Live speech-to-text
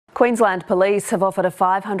Queensland Police have offered a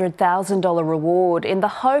 $500,000 reward in the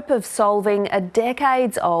hope of solving a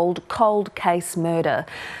decades-old cold case murder.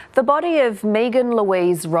 The body of Meaghan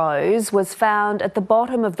Louise Rose was found at the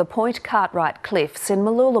bottom of the Point Cartwright cliffs in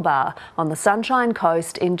Mooloolaba on the Sunshine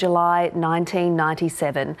Coast in July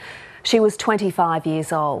 1997. She was 25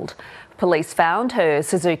 years old. Police found her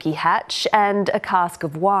Suzuki hatch and a cask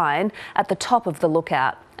of wine at the top of the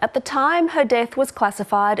lookout. At the time, her death was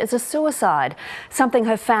classified as a suicide, something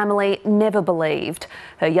her family never believed.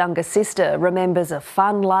 Her younger sister remembers a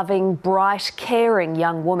fun-loving, bright, caring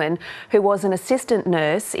young woman who was an assistant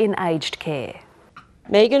nurse in aged care.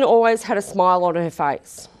 Meaghan always had a smile on her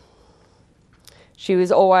face. She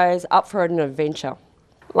was always up for an adventure.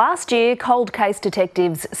 Last year, cold case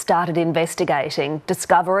detectives started investigating,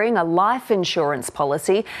 discovering a life insurance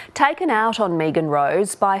policy taken out on Meaghan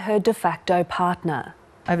Rose by her de facto partner.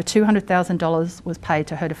 Over $200,000 was paid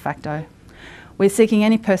to her de facto. We're seeking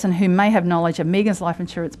any person who may have knowledge of Meaghan's life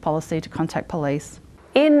insurance policy to contact police.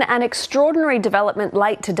 In an extraordinary development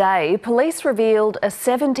late today, police revealed a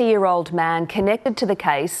 70-year-old man connected to the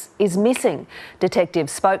case is missing.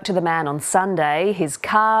 Detectives spoke to the man on Sunday. His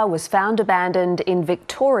car was found abandoned in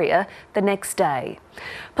Victoria the next day.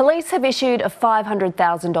 Police have issued a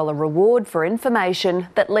 $500,000 reward for information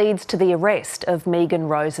that leads to the arrest of Meaghan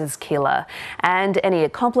Rose's killer, and any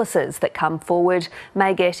accomplices that come forward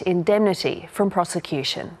may get indemnity from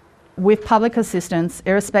prosecution. With public assistance,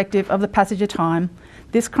 irrespective of the passage of time,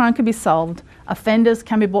 this crime can be solved, offenders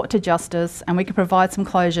can be brought to justice, and we can provide some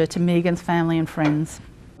closure to Meaghan's family and friends.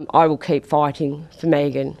 I will keep fighting for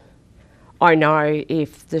Meaghan. I know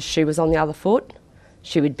if the shoe was on the other foot,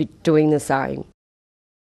 she would be doing the same.